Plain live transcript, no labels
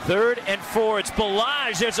3rd and 4, it's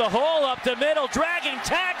Ballage. There's a hole up the middle, dragging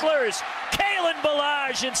tacklers. Kalen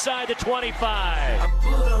Ballage inside the 25. I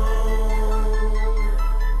put on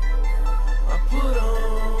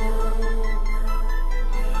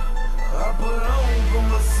for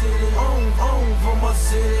my city, on for my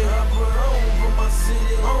city. I put on for my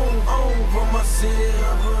city, on for my city.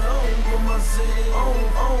 I put on for my city, on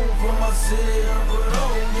for my city. I put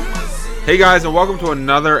on for my city. Hey guys, and welcome to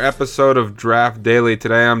another episode of Draft Daily.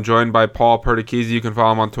 Today I'm joined by Paul Perdichizzi. You can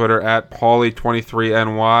follow him on Twitter at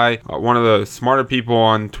Paulie23NY. One of the smarter people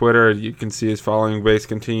on Twitter. You can see his following base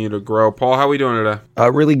continue to grow. Paul, how are we doing today?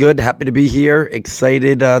 Really good. Happy to be here.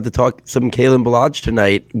 Excited to talk some Kalen Ballage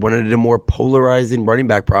tonight. One of the more polarizing running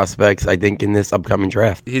back prospects, I think, in this upcoming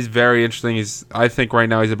draft. He's very interesting. I think right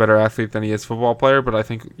now he's a better athlete than he is football player, but I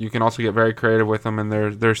think you can also get very creative with him, and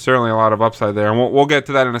there's certainly a lot of upside there. And we'll get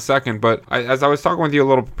to that in a second, but as I was talking with you a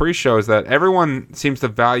little pre-show, is that everyone seems to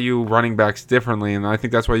value running backs differently, and I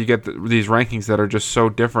think that's why you get these rankings that are just so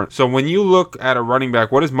different. So when you look at a running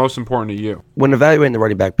back, what is most important to you? When evaluating the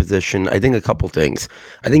running back position, I think a couple things.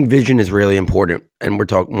 I think vision is really important, and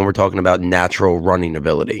when we're talking about natural running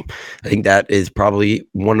ability. I think that is probably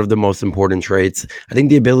one of the most important traits. I think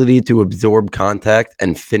the ability to absorb contact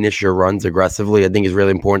and finish your runs aggressively, I think is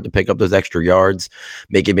really important to pick up those extra yards,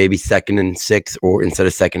 make it maybe 2nd and 6 or instead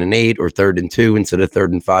of 2nd and 8 or 3rd and 2 instead of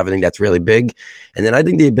 3rd and 5. I think that's really big. And then I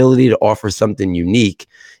think the ability to offer something unique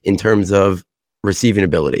in terms of receiving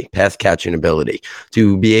ability, pass catching ability,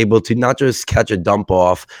 to be able to not just catch a dump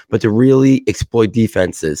off, but to really exploit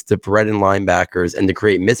defenses, to threaten linebackers, and to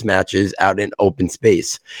create mismatches out in open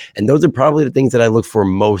space. And those are probably the things that I look for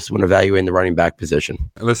most when evaluating the running back position.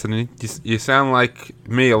 Listen, you sound like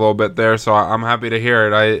me a little bit there, so I'm happy to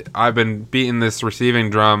hear it. I've been beating this receiving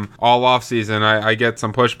drum all offseason. I get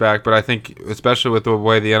some pushback, but I think especially with the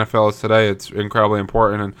way the NFL is today, it's incredibly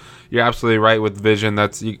important. And you're absolutely right with vision.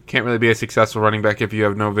 You can't really be a successful running back if you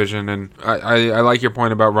have no vision. And I like your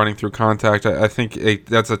point about running through contact. I think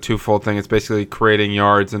that's a twofold thing. It's basically creating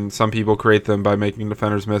yards, and some people create them by making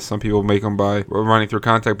defenders miss. Some people make them by running through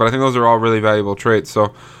contact. But I think those are all really valuable traits.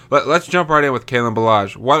 So let's jump right in with Kalen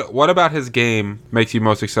Ballage. What about his game makes you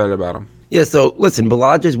most excited about him? Yeah, so listen,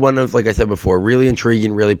 Ballage is one of, like I said before, really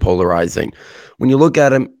intriguing, really polarizing. When you look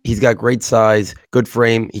at him, he's got great size, good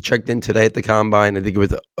frame. He checked in today at the combine. I think it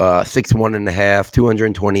was 6'1.5",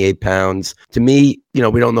 228 pounds. To me, we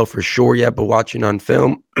don't know for sure yet, but watching on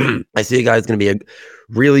film, I see a guy who's going to be a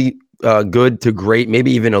really good to great,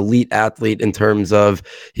 maybe even elite athlete in terms of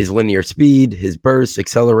his linear speed, his burst,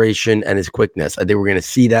 acceleration, and his quickness. I think we're going to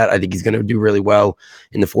see that. I think he's going to do really well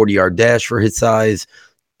in the 40-yard dash for his size.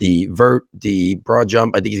 The vert, the broad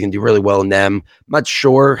jump, I think he's going to do really well in them. I'm not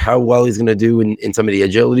sure how well he's going to do in some of the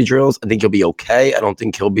agility drills. I think he'll be okay. I don't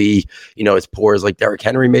think he'll be, as poor as like Derrick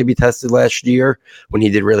Henry maybe tested last year when he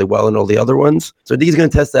did really well in all the other ones. So I think he's going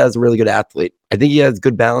to test that as a really good athlete. I think he has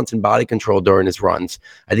good balance and body control during his runs.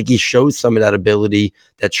 I think he shows some of that ability,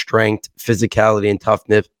 that strength, physicality, and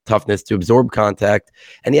toughness to absorb contact.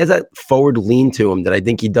 And he has that forward lean to him that I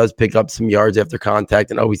think he does pick up some yards after contact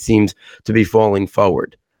and always seems to be falling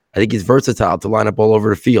forward. I think he's versatile to line up all over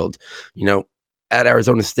the field. At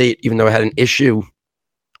Arizona State, even though I had an issue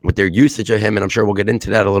with their usage of him, and I'm sure we'll get into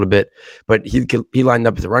that a little bit, but he lined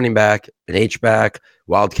up as a running back, an H-back,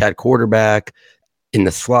 wildcat quarterback, in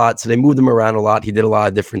the slot. So they moved him around a lot. He did a lot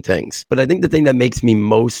of different things. But I think the thing that makes me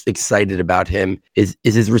most excited about him is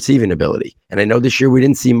his receiving ability. And I know this year we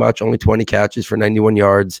didn't see much, only 20 catches for 91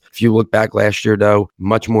 yards. If you look back last year, though,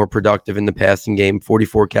 much more productive in the passing game,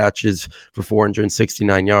 44 catches for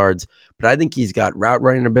 469 yards. But I think he's got route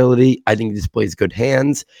running ability. I think he displays good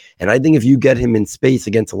hands. And I think if you get him in space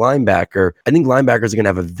against a linebacker, I think linebackers are going to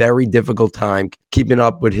have a very difficult time keeping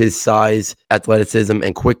up with his size, athleticism,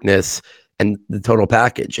 and quickness and the total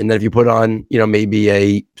package. And then if you put on, maybe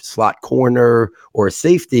a slot corner or a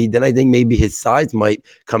safety, then I think maybe his size might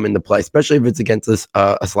come into play, especially if it's against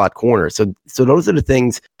a slot corner. So those are the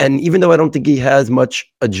things. And even though I don't think he has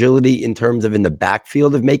much agility in terms of in the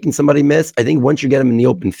backfield of making somebody miss, I think once you get him in the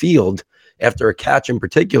open field, after a catch in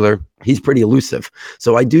particular, he's pretty elusive.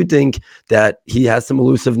 So I do think that he has some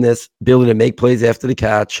elusiveness, ability to make plays after the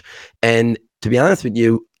catch. And to be honest with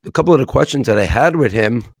you, a couple of the questions that I had with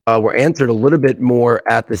him were answered a little bit more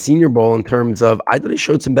at the Senior Bowl in terms of, I thought he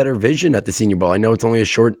showed some better vision at the Senior Bowl. I know it's only a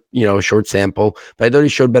short sample, but I thought he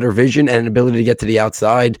showed better vision and an ability to get to the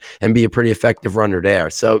outside and be a pretty effective runner there.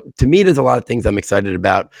 So to me, there's a lot of things I'm excited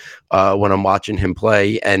about when I'm watching him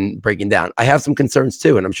play and breaking down. I have some concerns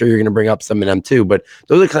too, and I'm sure you're going to bring up some of them too, but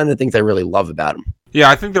those are kind of the things I really love about him. Yeah,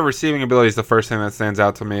 I think the receiving ability is the first thing that stands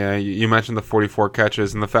out to me. You mentioned the 44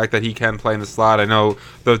 catches and the fact that he can play in the slot. I know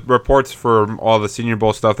the reports for all the Senior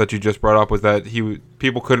Bowl stuff that you just brought up was that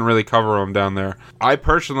people couldn't really cover him down there. I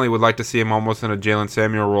personally would like to see him almost in a Jalen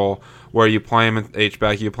Samuel role where you play him at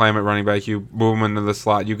H-back, you play him at running back, you move him into the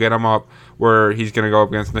slot, you get him up where he's going to go up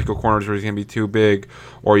against nickel corners where he's going to be too big,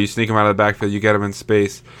 or you sneak him out of the backfield, you get him in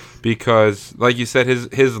space. Because, like you said,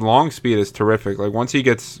 his long speed is terrific. Like, once he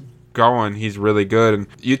gets going, he's really good. And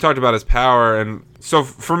you talked about his power, and so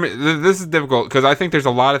for me this is difficult because I think there's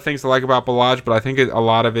a lot of things to like about Ballage, but I think a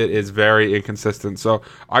lot of it is very inconsistent. So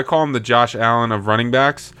I call him the Josh Allen of running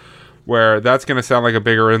backs, where that's going to sound like a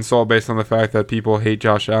bigger insult based on the fact that people hate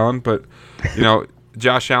Josh Allen, but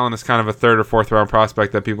Josh Allen is kind of a third or fourth round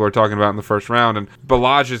prospect that people are talking about in the first round, and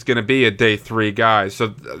Ballage is going to be a day 3 guy. So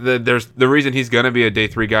there's the reason he's going to be a day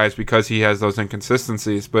 3 guy is because he has those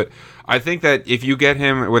inconsistencies. But I think that if you get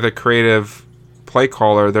him with a creative play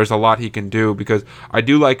caller, there's a lot he can do, because I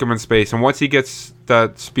do like him in space. And once he gets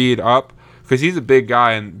that speed up, because he's a big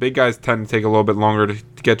guy, and big guys tend to take a little bit longer to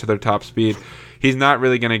get to their top speed, he's not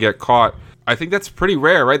really going to get caught. I think that's pretty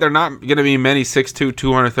rare, right? There are not going to be many 6'2",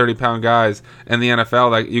 230-pound guys in the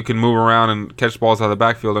NFL that you can move around and catch balls out of the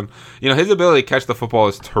backfield. And, his ability to catch the football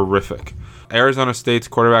is terrific. Arizona State's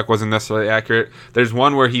quarterback wasn't necessarily accurate. There's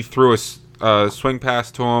one where he threw a swing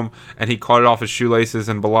pass to him, and he caught it off his shoelaces,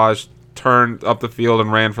 and Ballage turned up the field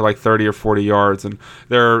and ran for like 30 or 40 yards. And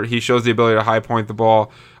there he shows the ability to high point the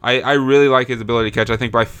ball. I really like his ability to catch. I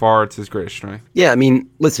think by far it's his greatest strength. Yeah, I mean,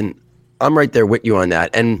 listen, I'm right there with you on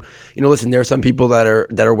that. And, listen, there are some people that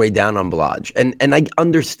are way down on Ballage. And I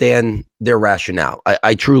understand their rationale.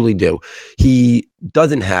 I truly do. He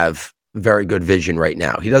doesn't have very good vision right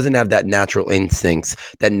now. He doesn't have that natural instincts,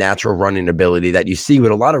 that natural running ability that you see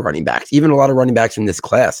with a lot of running backs. Even a lot of running backs in this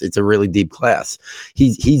class. It's a really deep class.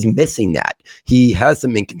 He's missing that. He has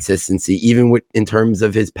some inconsistency, even in terms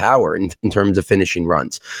of his power, in terms of finishing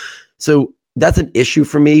runs. So that's an issue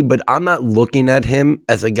for me, but I'm not looking at him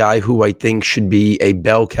as a guy who I think should be a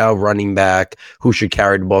bell cow running back who should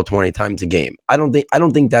carry the ball 20 times a game. I don't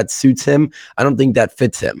think that suits him. I don't think that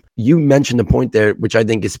fits him. You mentioned a point there, which I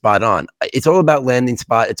think is spot on. It's all about landing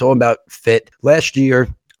spot. It's all about fit. Last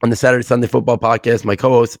year, on the Saturday2Sunday football podcast, my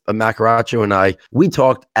co-host Matt Caraccio and I, we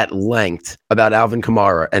talked at length about Alvin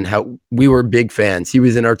Kamara and how we were big fans. He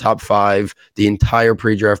was in our top 5 the entire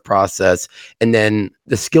pre-draft process. And then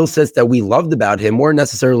the skill sets that we loved about him weren't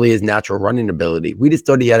necessarily his natural running ability. We just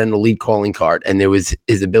thought he had an elite calling card, and it was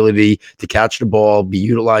his ability to catch the ball, be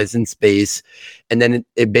utilized in space. And then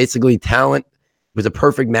it basically talent was a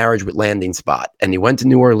perfect marriage with landing spot. And he went to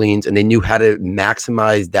New Orleans, and they knew how to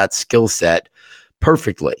maximize that skill set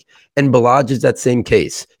perfectly. And Ballage is that same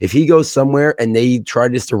case. If he goes somewhere and they try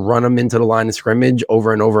just to run him into the line of scrimmage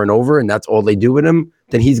over and over and over, and that's all they do with him,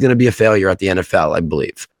 then he's going to be a failure at the NFL, I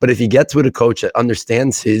believe. But if he gets with a coach that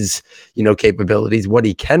understands his, capabilities, what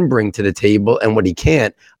he can bring to the table and what he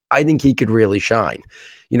can't, I think he could really shine.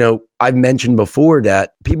 I've mentioned before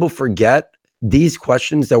that people forget these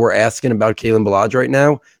questions that we're asking about Kalen Ballage right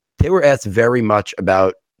now. They were asked very much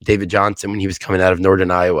about David Johnson when he was coming out of Northern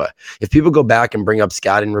Iowa. If people go back and bring up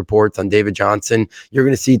scouting reports on David Johnson, you're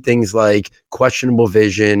going to see things like questionable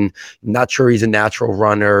vision, not sure he's a natural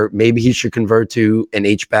runner, maybe he should convert to an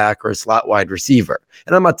H-back or a slot wide receiver.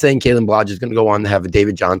 And I'm not saying Kalen Ballage is going to go on to have a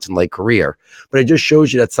David Johnson-like career, but it just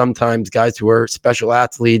shows you that sometimes guys who are special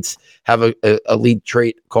athletes have a elite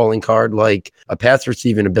trait calling card like a pass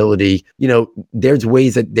receiving ability. There's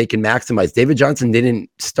ways that they can maximize. David Johnson didn't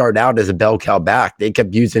start out as a bell cow back. They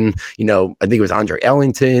kept using, I think it was Andre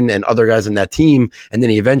Ellington and other guys on that team. And then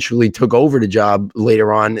he eventually took over the job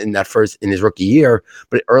later on in his rookie year.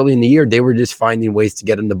 But early in the year, they were just finding ways to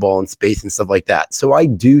get him the ball in space and stuff like that. So I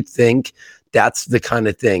do think that's the kind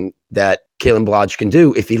of thing that Kalen Ballage can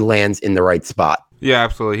do if he lands in the right spot. Yeah,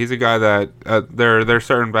 absolutely. He's a guy that there are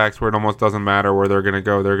certain backs where it almost doesn't matter where they're going to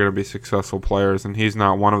go. They're going to be successful players, and he's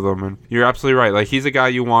not one of them. And you're absolutely right. Like, he's a guy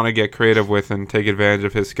you want to get creative with and take advantage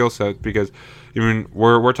of his skill set, because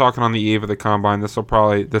we're talking on the eve of the combine. This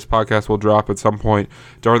podcast will drop at some point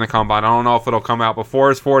during the combine. I don't know if it'll come out before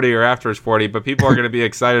his 40 or after his 40, but people are going to be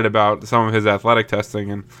excited about some of his athletic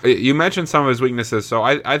testing. And you mentioned some of his weaknesses, so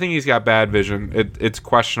I think he's got bad vision. It's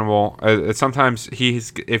questionable. Sometimes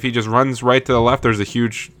if he just runs right to the left, there's a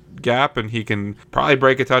huge gap and he can probably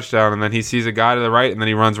break a touchdown, and then he sees a guy to the right and then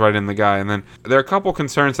he runs right in the guy. And then there are a couple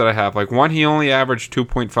concerns that I have. Like, one, he only averaged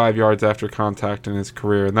 2.5 yards after contact in his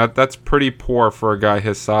career, and that's pretty poor for a guy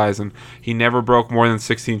his size, and he never broke more than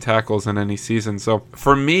 16 tackles in any season. So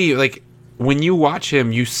for me, like, when you watch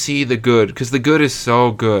him, you see the good, because the good is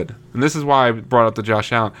so good. And this is why I brought up the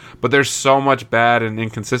Josh Allen. But there's so much bad and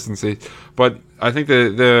inconsistency. But I think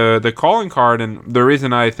the calling card, and the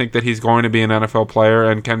reason I think that he's going to be an NFL player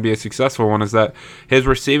and can be a successful one, is that his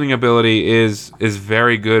receiving ability is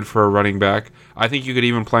very good for a running back. I think you could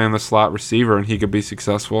even play in the slot receiver and he could be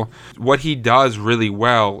successful. What he does really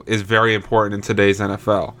well is very important in today's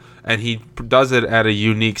NFL. And he does it at a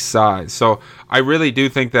unique size. So I really do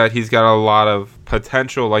think that he's got a lot of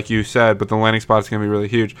potential, like you said, but the landing spot is going to be really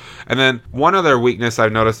huge. And then one other weakness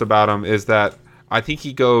I've noticed about him is that I think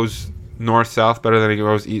he goes north-south better than he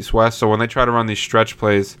goes east-west. So when they try to run these stretch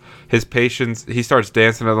plays, his patience, he starts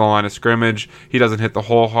dancing at the line of scrimmage. He doesn't hit the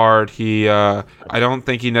hole hard. I don't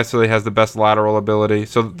think he necessarily has the best lateral ability.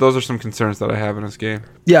 So those are some concerns that I have in his game.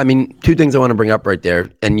 Yeah, I mean, two things I want to bring up right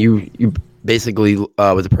there. And you basically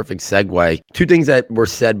was a perfect segue. Two things that were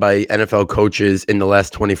said by NFL coaches in the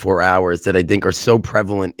last 24 hours that I think are so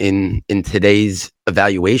prevalent in today's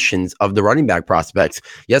evaluations of the running back prospects.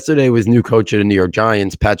 Yesterday was new coach of the New York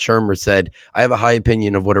Giants. Pat Shurmur said, I have a high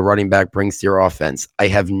opinion of what a running back brings to your offense. I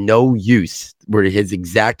have no use, were his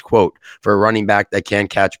exact quote, for a running back that can't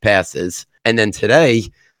catch passes. And then today,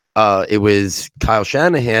 it was Kyle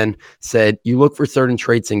Shanahan said, you look for certain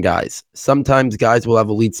traits in guys. Sometimes guys will have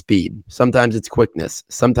elite speed. Sometimes it's quickness.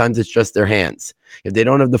 Sometimes it's just their hands. If they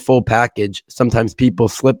don't have the full package, sometimes people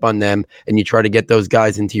slip on them and you try to get those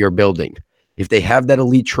guys into your building. If they have that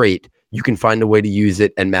elite trait, you can find a way to use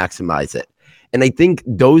it and maximize it. And I think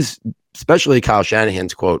those, especially Kyle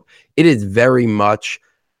Shanahan's quote, it is very much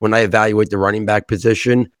when I evaluate the running back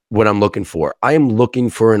position, what I'm looking for. I am looking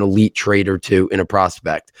for an elite trait or two in a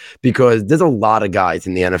prospect, because there's a lot of guys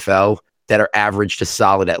in the NFL that are average to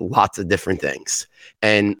solid at lots of different things.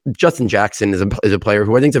 And Justin Jackson is a player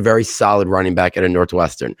who I think is a very solid running back at a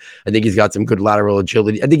Northwestern. I think he's got some good lateral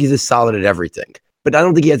agility. I think he's just solid at everything, but I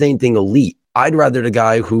don't think he has anything elite. I'd rather the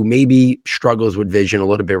guy who maybe struggles with vision a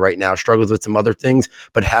little bit right now, struggles with some other things,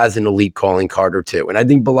 but has an elite calling card or two. And I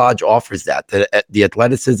think Ballage offers that. The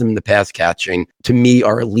athleticism and the pass catching, to me,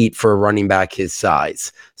 are elite for a running back his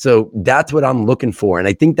size. So that's what I'm looking for. And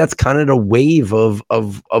I think that's kind of the wave of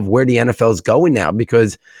where the NFL is going now,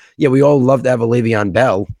 because, yeah, we all love to have a Le'Veon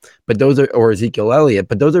Bell, but those are, or Ezekiel Elliott,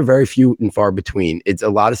 but those are very few and far between. It's a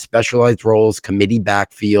lot of specialized roles, committee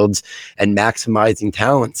backfields, and maximizing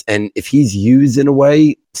talents. And if he's used in a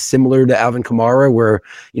way similar to Alvin Kamara, where,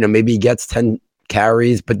 maybe he gets 10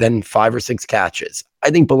 carries, but then 5 or 6 catches, I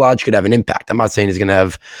think Ballage could have an impact. I'm not saying he's going to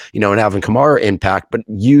have, an Alvin Kamara impact, but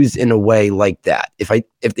used in a way like that. If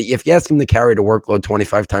you ask him to carry the workload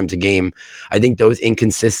 25 times a game, I think those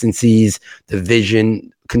inconsistencies, the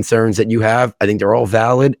vision concerns that you have, I think they're all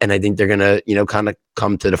valid, and I think they're going to, kind of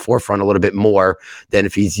come to the forefront a little bit more than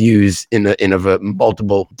if he's used in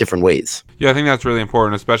multiple different ways. Yeah, I think that's really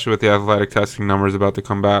important, especially with the athletic testing numbers about to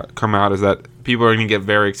come out, is that people are going to get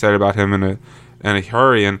very excited about him in a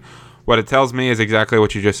hurry. And what it tells me is exactly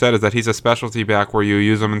what you just said, is that he's a specialty back where you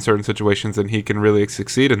use him in certain situations and he can really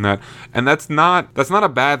succeed in that. And that's not a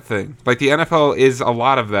bad thing. Like, the NFL is a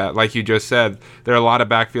lot of that. Like you just said, there are a lot of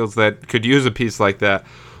backfields that could use a piece like that.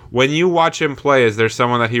 When you watch him play, is there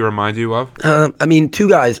someone that he reminds you of? Two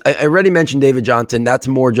guys. I already mentioned David Johnson. That's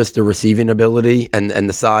more just the receiving ability and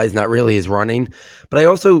the size, not really his running. But I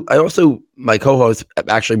also my co-host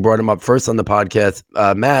actually brought him up first on the podcast,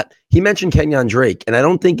 Matt. He mentioned Kenyon Drake, and I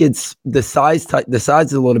don't think it's the size. The size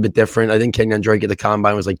is a little bit different. I think Kenyon Drake at the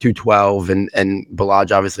combine was like 212, and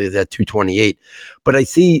Ballage obviously is at 228. But I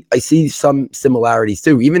see some similarities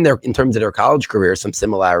too, even there in terms of their college career, some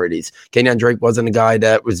similarities. Kenyon Drake wasn't a guy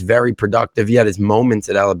that was very productive. He had his moments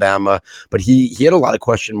at Alabama, but he had a lot of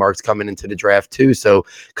question marks coming into the draft too. So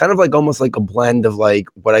kind of like almost like a blend of like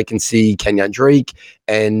what I can see Kenyon Drake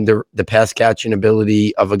and the pass catching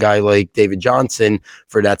ability of a guy like David Johnson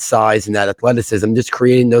for that size and that athleticism, just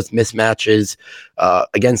creating those mismatches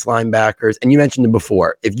against linebackers. And you mentioned it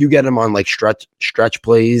before. If you get him on like stretch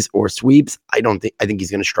plays or sweeps, I think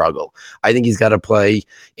he's going to struggle. I think he's got to play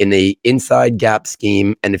in the inside gap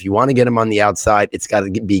scheme. And if you want to get him on the outside, it's got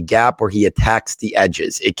to be gap where he attacks the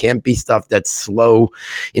edges. It can't be stuff that's slow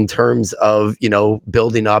in terms of,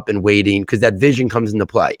 building up and waiting, because that vision comes into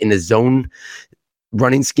play in the zone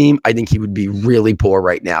running scheme. I think he would be really poor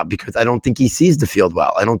right now, because I don't think he sees the field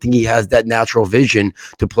well. I don't think he has that natural vision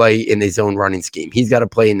to play in his own running scheme. He's got to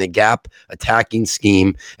play in the gap attacking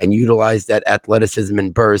scheme and utilize that athleticism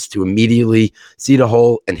and burst to immediately see the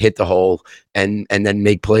hole and hit the hole and then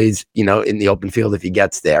make plays, in the open field if he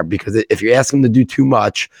gets there. Because if you ask him to do too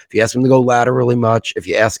much, if you ask him to go laterally much, if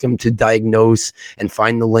you ask him to diagnose and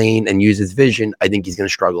find the lane and use his vision, I think he's going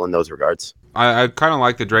to struggle in those regards. I kind of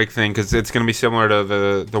like the Drake thing because it's going to be similar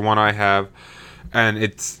to the one I have. And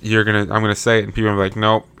I'm gonna say it, and people are like,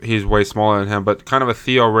 nope, he's way smaller than him. But kind of a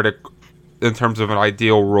Theo Riddick in terms of an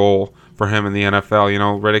ideal role for him in the NFL. You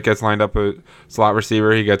know, Riddick gets lined up a slot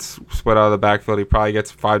receiver. He gets split out of the backfield. He probably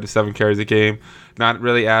gets 5 to 7 carries a game. Not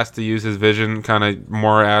really asked to use his vision, kind of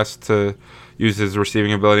more asked to use his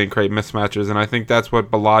receiving ability and create mismatches. And I think that's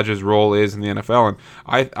what Ballage's role is in the NFL. And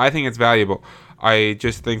I think it's valuable. I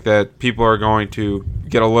just think that people are going to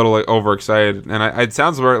get a little overexcited. And it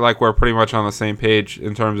sounds like we're pretty much on the same page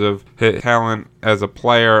in terms of his talent as a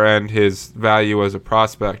player and his value as a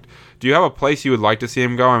prospect. Do you have a place you would like to see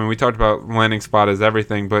him go? I mean, we talked about landing spot as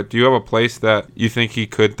everything, but do you have a place that you think he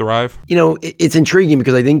could thrive? You know, it's intriguing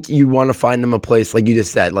because I think you want to find him a place, like you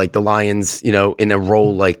just said, like the Lions, you know, in a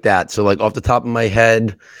role like that. So like off the top of my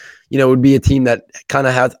head, you know, it would be a team that kind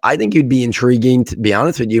of has, I think you'd be intriguing, to be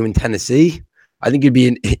honest with you, in Tennessee. I think it'd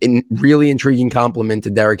be a really intriguing compliment to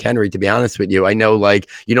Derrick Henry, to be honest with you. I know, like,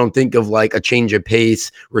 you don't think of like a change of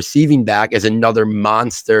pace receiving back as another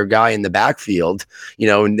monster guy in the backfield, you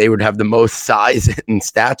know, and they would have the most size and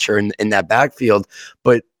stature in that backfield.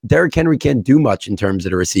 But Derrick Henry can't do much in terms of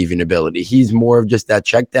the receiving ability. He's more of just that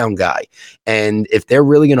check down guy. And if they're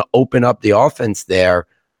really going to open up the offense there,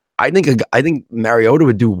 I think Mariota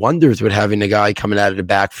would do wonders with having a guy coming out of the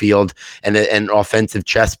backfield and an offensive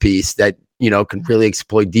chess piece that, you know, can really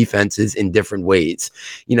exploit defenses in different ways.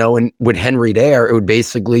 You know, and with Henry there, it would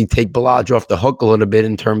basically take Ballage off the hook a little bit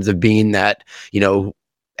in terms of being that, you know,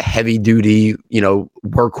 heavy duty, you know,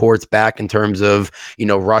 workhorse back in terms of, you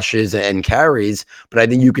know, rushes and carries. But I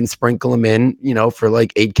think you can sprinkle him in, you know, for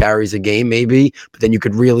like 8 carries a game maybe, but then you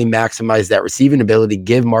could really maximize that receiving ability,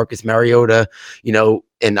 give Marcus Mariota, you know,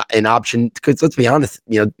 an option, because let's be honest,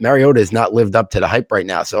 you know, Mariota has not lived up to the hype right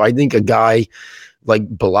now. So I think a guy like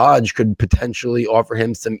Ballage could potentially offer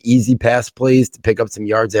him some easy pass plays to pick up some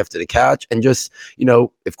yards after the catch. And just, you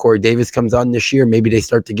know, if Corey Davis comes on this year, maybe they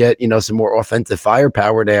start to get, you know, some more offensive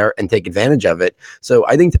firepower there and take advantage of it. So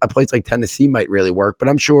I think a place like Tennessee might really work. But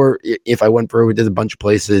I'm sure if I went through it, there's a bunch of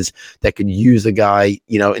places that could use a guy,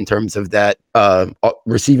 you know, in terms of that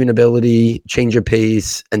receiving ability, change of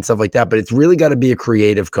pace, and stuff like that. But it's really got to be a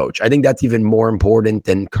creative coach. I think that's even more important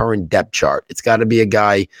than current depth chart. It's got to be a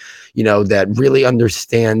guy, you know, that really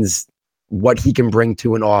understands what he can bring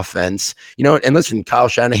to an offense, you know. And listen, Kyle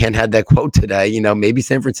Shanahan had that quote today, you know, maybe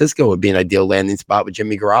San Francisco would be an ideal landing spot with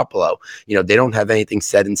Jimmy Garoppolo. You know, they don't have anything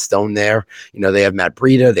set in stone there. You know, they have Matt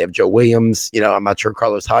Breida, they have Joe Williams. You know, I'm not sure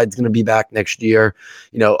Carlos Hyde's going to be back next year.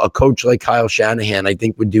 You know, a coach like Kyle Shanahan, I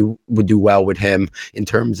think would do well with him in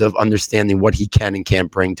terms of understanding what he can and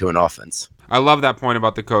can't bring to an offense. I love that point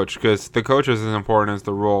about the coach, because the coach is as important as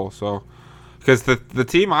the role. So, because the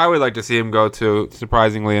team I would like to see him go to,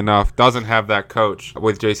 surprisingly enough, doesn't have that coach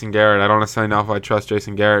with Jason Garrett. I don't necessarily know if I trust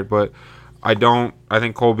Jason Garrett, but I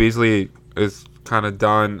think Cole Beasley is kind of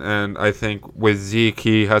done, and I think with Zeke,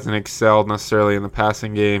 he hasn't excelled necessarily in the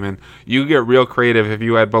passing game. And you get real creative if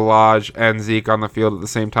you had Ballage and Zeke on the field at the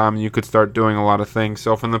same time, and you could start doing a lot of things.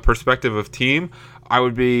 So from the perspective of team, I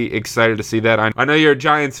would be excited to see that. I know you're a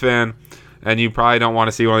Giants fan, and you probably don't want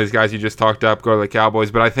to see one of these guys you just talked up go to the Cowboys,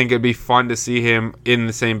 but I think it'd be fun to see him in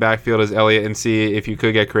the same backfield as Elliott and see if you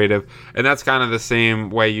could get creative. And that's kind of the same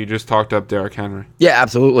way you just talked up Derrick Henry. Yeah,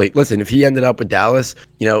 absolutely. Listen, if he ended up with Dallas,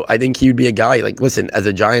 you know, I think he would be a guy, like, listen, as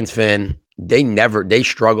a Giants fan, they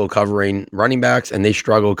struggle covering running backs and they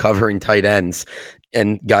struggle covering tight ends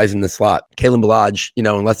and guys in the slot. Kalen Ballage, you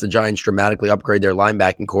know, unless the Giants dramatically upgrade their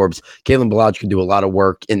linebacking corps, Kalen Ballage could do a lot of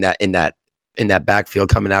work in that backfield,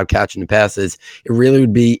 coming out, catching the passes. It really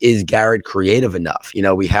would be, is Garrett creative enough? You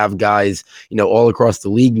know, we have guys, you know, all across the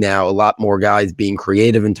league now, a lot more guys being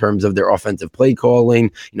creative in terms of their offensive play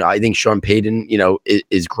calling. You know, I think Sean Payton, you know,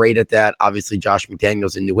 is great at that. Obviously, Josh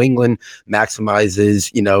McDaniels in New England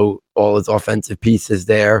maximizes, you know, all his offensive pieces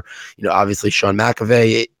there. You know, obviously Sean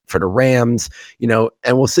McVay for the Rams, you know,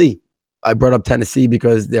 and we'll see. I brought up Tennessee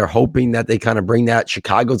because they're hoping that they kind of bring that.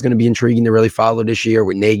 Chicago's going to be intriguing to really follow this year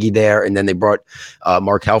with Nagy there. And then they brought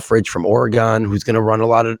Mark Helfrich from Oregon, who's going to run a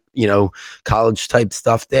lot of, you know, college type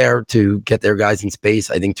stuff there to get their guys in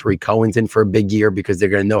space. I think Tariq Cohen's in for a big year because they're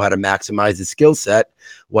going to know how to maximize his skill set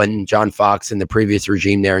when John Fox and the previous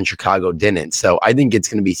regime there in Chicago didn't. So I think it's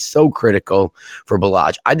going to be so critical for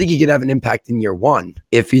Ballage. I think he could have an impact in year one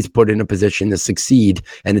if he's put in a position to succeed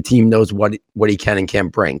and the team knows what he can and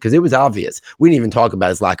can't bring. Because it was obvious. We didn't even talk about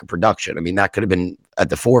his lack of production. I mean, that could have been at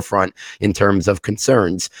the forefront in terms of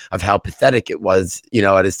concerns of how pathetic it was, you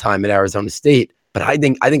know, at his time at Arizona State. But I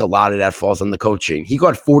think a lot of that falls on the coaching. He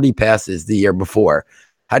got 40 passes the year before.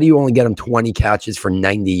 How do you only get him 20 catches for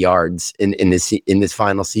 90 yards in this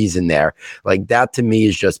final season there? Like, that to me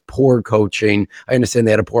is just poor coaching. I understand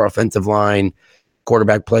they had a poor offensive line.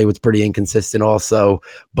 Quarterback play was pretty inconsistent also,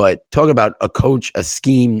 but talking about a coach, a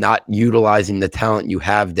scheme, not utilizing the talent you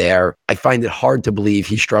have there, I find it hard to believe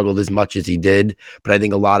he struggled as much as he did, but I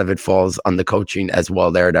think a lot of it falls on the coaching as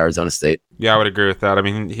well there at Arizona State. Yeah, I would agree with that. I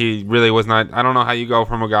mean, he really was not. I don't know how you go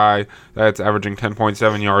from a guy that's averaging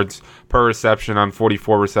 10.7 yards per reception on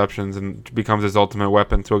 44 receptions and becomes his ultimate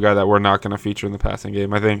weapon to a guy that we're not going to feature in the passing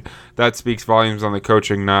game. I think that speaks volumes on the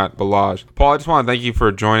coaching, not Ballage. Paul, I just want to thank you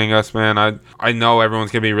for joining us, man. I know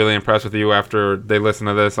everyone's going to be really impressed with you after they listen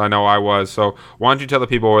to this. I know I was. So why don't you tell the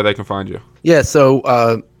people where they can find you? Yeah,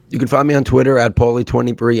 so you can find me on Twitter at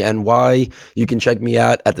Paulie23NY. You can check me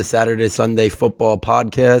out at the Saturday Football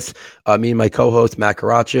podcast. Me and my co-host, Matt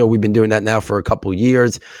Caraccio, we've been doing that now for a couple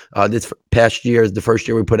years. This past year is the first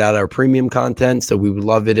year we put out our premium content, so we would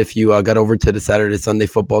love it if you got over to the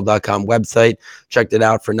SaturdaySundayFootball.com website, checked it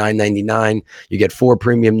out for $9.99. You get 4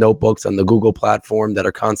 premium notebooks on the Google platform that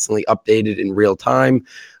are constantly updated in real time.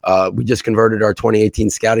 We just converted our 2018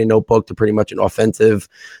 scouting notebook to pretty much an offensive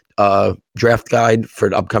draft guide for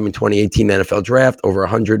the upcoming 2018 NFL draft, over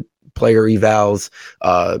 100 player evals,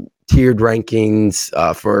 tiered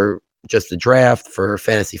rankings for just the draft, for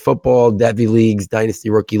fantasy football, Devy leagues, dynasty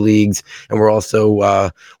rookie leagues. And we're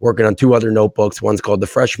also working on 2 other notebooks. One's called the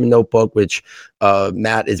freshman notebook, which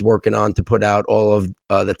Matt is working on to put out all of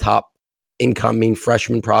the top incoming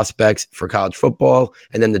freshman prospects for college football,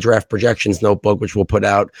 and then the draft projections notebook, which we'll put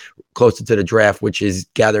out closer to the draft, which is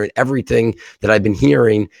gathering everything that I've been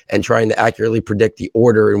hearing and trying to accurately predict the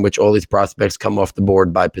order in which all these prospects come off the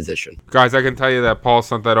board by position. Guys, I can tell you that Paul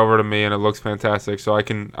sent that over to me and it looks fantastic, so I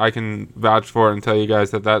can vouch for it and tell you guys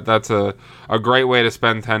that's a great way to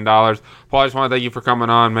spend $10. Paul, I just want to thank you for coming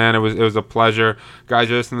on, man. It was a pleasure. Guys,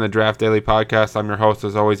 you're listening to the Draft Daily Podcast. I'm your host,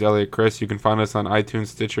 as always, Elliot Chris. You can find us on iTunes,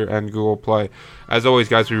 Stitcher, and Google Play. As always,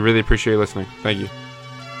 guys, we really appreciate you listening. Thank you.